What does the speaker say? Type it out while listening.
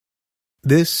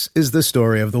This is the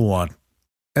story of the one.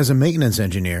 As a maintenance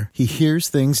engineer, he hears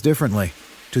things differently.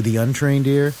 To the untrained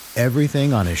ear,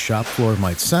 everything on his shop floor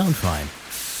might sound fine,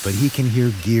 but he can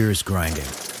hear gears grinding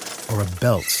or a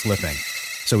belt slipping.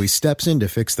 So he steps in to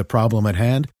fix the problem at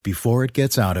hand before it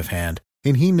gets out of hand.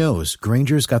 And he knows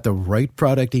Grainger's got the right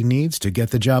product he needs to get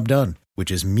the job done,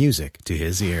 which is music to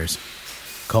his ears.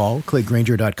 Call, click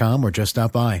Grainger.com, or just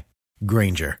stop by.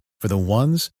 Grainger, for the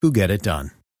ones who get it done.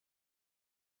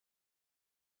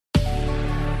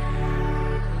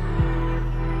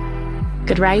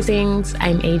 Good risings.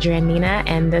 I'm Adrienne Nina,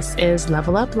 and this is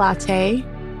Level Up Latte.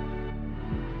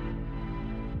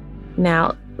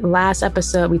 Now, last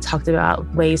episode, we talked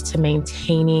about ways to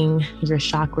maintaining your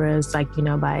chakras,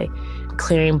 by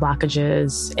clearing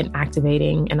blockages and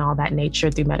activating and all that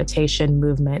nature through meditation,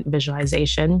 movement,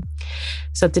 visualization.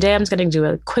 So today I'm just going to do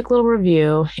a quick little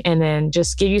review and then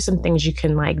just give you some things you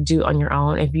can do on your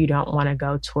own if you don't want to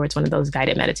go towards one of those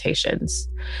guided meditations.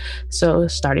 So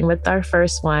starting with our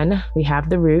first one, we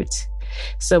have the root.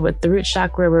 So with the root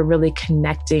chakra, we're really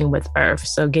connecting with earth.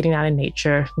 So getting out in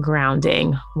nature,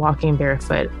 grounding, walking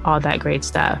barefoot, all that great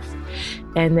stuff.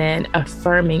 And then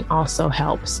affirming also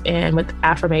helps. And with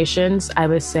affirmations, I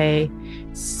would say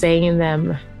saying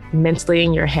them mentally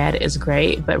in your head is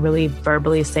great, but really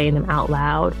verbally saying them out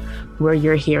loud where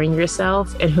you're hearing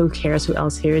yourself, and who cares who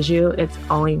else hears you. It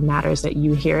only matters that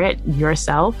you hear it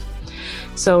yourself.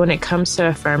 So when it comes to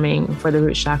affirming for the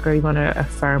root chakra, you want to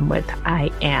affirm with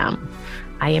I am.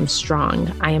 I am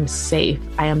strong. I am safe.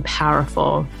 I am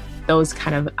powerful. Those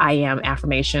kind of I am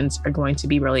affirmations are going to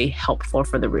be really helpful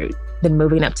for the root. Then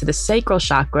moving up to the sacral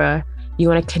chakra, you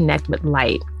want to connect with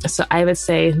light. So I would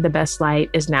say the best light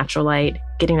is natural light,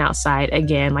 getting outside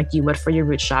again, like you would for your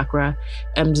root chakra,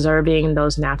 observing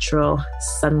those natural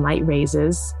sunlight rays.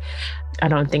 I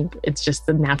don't think it's just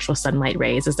the natural sunlight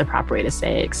rays is the proper way to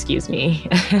say it. Excuse me.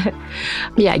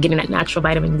 Yeah, getting that natural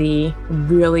vitamin D,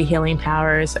 really healing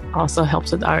powers, also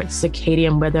helps with our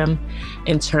circadian rhythm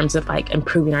in terms of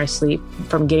improving our sleep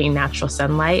from getting natural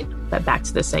sunlight. But back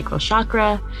to the sacral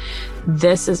chakra,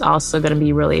 this is also going to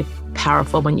be really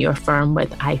powerful when you affirm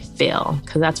with I feel,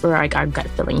 because that's where our gut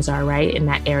feelings are, right? In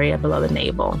that area below the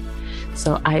navel.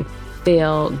 So I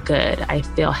feel good. I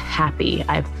feel happy.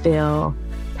 I feel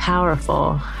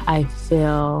powerful. I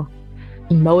feel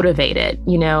motivated.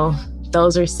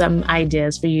 Those are some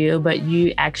ideas for you, but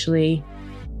you actually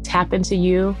tap into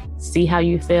you, see how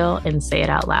you feel, and say it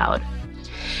out loud.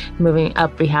 Moving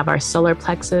up, we have our solar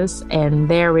plexus, and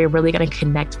there we're really going to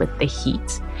connect with the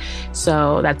heat.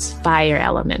 So that's fire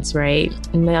elements, right?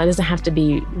 No, it doesn't have to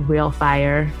be real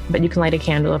fire, but you can light a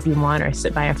candle if you want or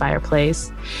sit by a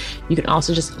fireplace. You can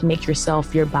also just make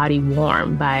your body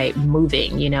warm by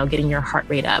moving, getting your heart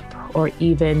rate up, or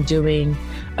even doing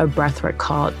a breath work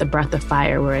called the breath of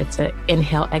fire, where it's an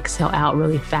inhale, exhale out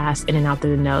really fast, in and out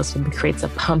through the nose. So it creates a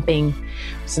pumping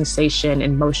sensation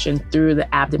and motion through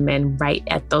the abdomen right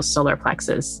at those solar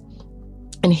plexus.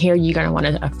 And here you're going to want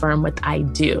to affirm with I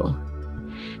do.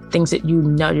 Things that you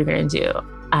know you're going to do.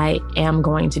 I am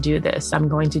going to do this. I'm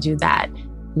going to do that,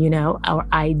 or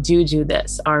I do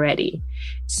this already.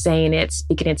 Saying it,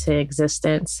 speaking it to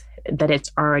existence, that it's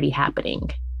already happening.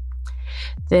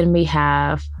 Then we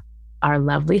have our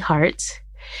lovely heart.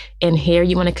 And here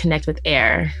you want to connect with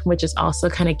air, which is also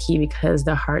kind of key because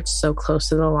the heart's so close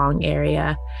to the lung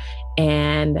area.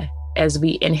 And as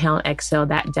we inhale and exhale,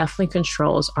 that definitely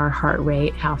controls our heart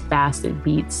rate, how fast it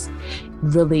beats.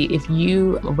 Really, if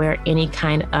you wear any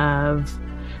kind of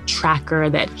tracker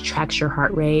that tracks your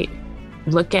heart rate,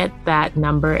 look at that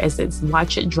number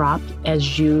watch it drop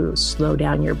as you slow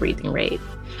down your breathing rate.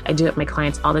 I do it with my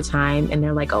clients all the time, and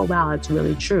they're like, oh, wow, it's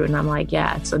really true. And I'm like,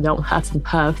 yeah, so don't huff and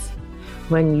puff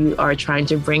when you are trying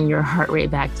to bring your heart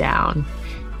rate back down.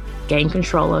 Gain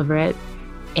control over it.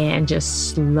 And just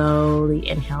slowly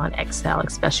inhale and exhale,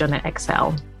 especially on that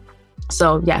exhale.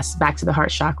 So yes, back to the heart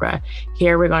chakra.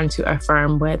 Here we're going to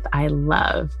affirm with I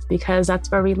love, because that's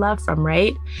where we love from,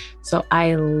 right? So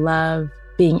I love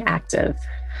being active.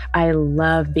 I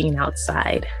love being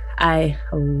outside. I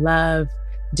love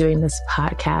doing this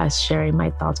podcast, sharing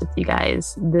my thoughts with you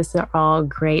guys. These are all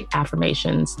great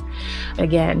affirmations.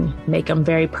 Again, make them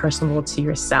very personable to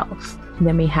yourself.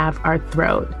 Then we have our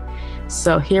throat.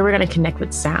 So here we're going to connect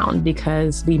with sound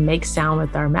because we make sound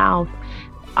with our mouth.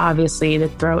 Obviously, the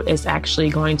throat is actually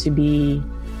going to be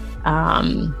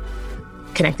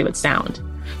connected with sound.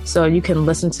 So you can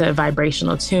listen to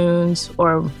vibrational tunes,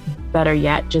 or better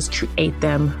yet, just create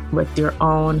them with your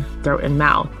own throat and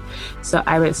mouth. So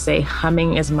I would say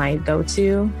humming is my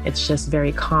go-to. It's just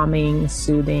very calming,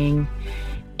 soothing,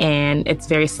 And it's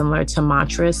very similar to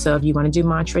mantras. So if you want to do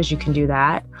mantras, you can do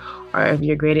that. Or if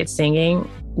you're great at singing,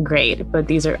 great. But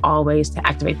these are all ways to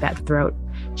activate that throat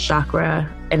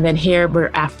chakra. And then here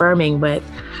we're affirming with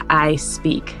I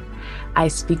speak. I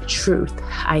speak truth.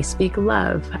 I speak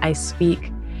love. I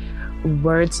speak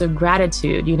words of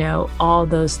gratitude. All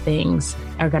those things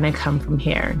are going to come from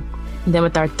here. And then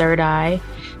with our third eye,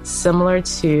 similar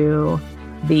to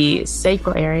the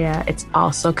sacral area, it's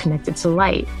also connected to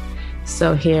light.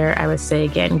 So here I would say,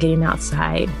 again, getting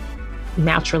outside,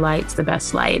 natural light's the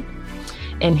best light.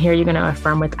 And here you're going to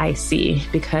affirm with I see,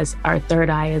 because our third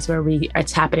eye is where we are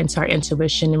tapping into our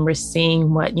intuition and we're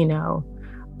seeing what,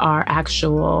 our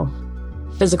actual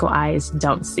physical eyes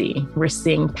don't see. We're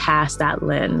seeing past that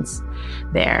lens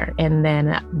there. And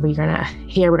then we're going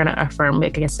to affirm,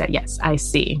 like I said, yes, I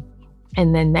see.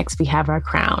 And then next we have our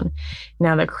crown.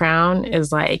 Now the crown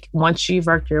is like, once you've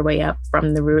worked your way up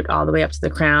from the root all the way up to the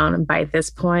crown, by this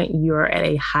point, you're at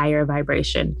a higher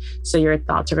vibration. So your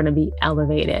thoughts are going to be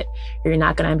elevated. You're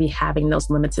not going to be having those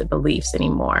limited beliefs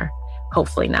anymore.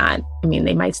 Hopefully not. I mean,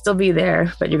 they might still be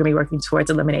there, but you're going to be working towards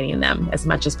eliminating them as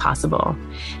much as possible.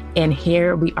 And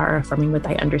here we are affirming with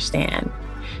I understand.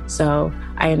 So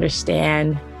I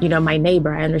understand, my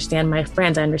neighbor, I understand my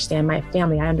friends, I understand my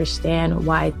family, I understand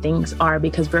why things are,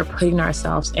 because we're putting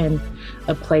ourselves in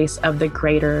a place of the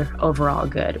greater overall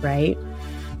good, right?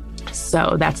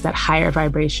 So that's that higher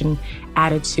vibration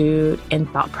attitude and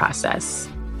thought process.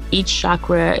 Each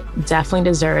chakra definitely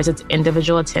deserves its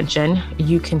individual attention.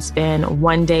 You can spend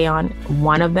one day on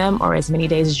one of them or as many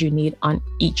days as you need on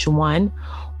each one.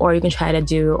 Or you can try to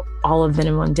do all of them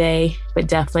in one day, but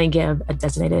definitely give a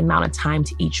designated amount of time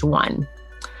to each one.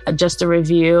 Just a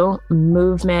review,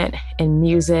 movement and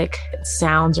music,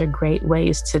 sounds are great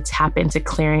ways to tap into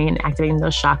clearing and activating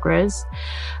those chakras.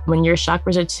 When your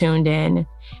chakras are tuned in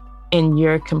and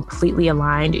you're completely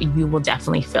aligned, you will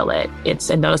definitely feel it. It's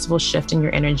a noticeable shift in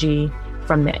your energy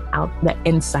from the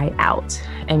inside out.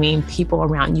 I mean, people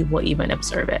around you will even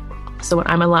observe it. So when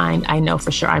I'm aligned, I know for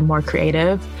sure I'm more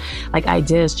creative. Like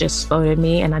ideas just float at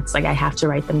me and it's like I have to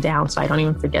write them down so I don't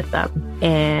even forget them.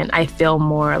 And I feel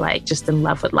more like just in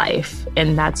love with life.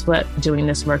 And that's what doing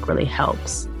this work really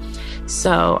helps.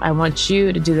 So I want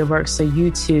you to do the work so you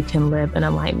too can live in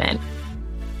alignment.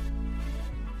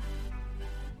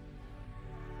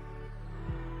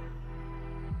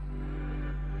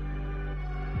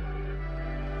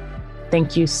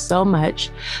 Thank you so much.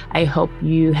 I hope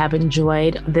you have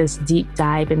enjoyed this deep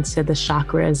dive into the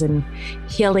chakras and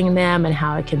healing them and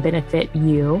how it can benefit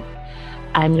you.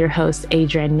 I'm your host,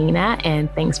 Adrienne Nina,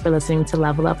 and thanks for listening to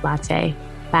Level Up Latte.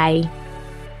 Bye.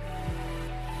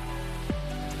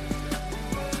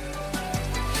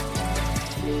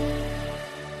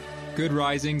 Good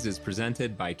Risings is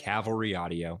presented by Cavalry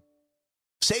Audio.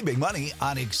 Saving money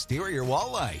on exterior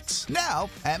wall lights. Now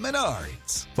at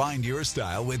Menards. Find your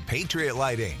style with Patriot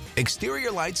Lighting. Exterior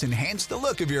lights enhance the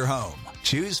look of your home.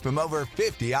 Choose from over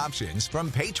 50 options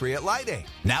from Patriot Lighting.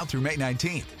 Now through May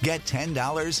 19th, get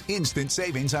 $10 instant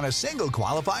savings on a single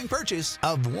qualifying purchase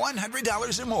of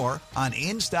 $100 or more on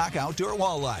in-stock outdoor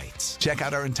wall lights. Check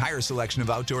out our entire selection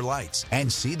of outdoor lights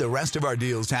and see the rest of our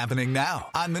deals happening now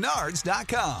on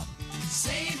Menards.com.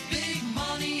 Save big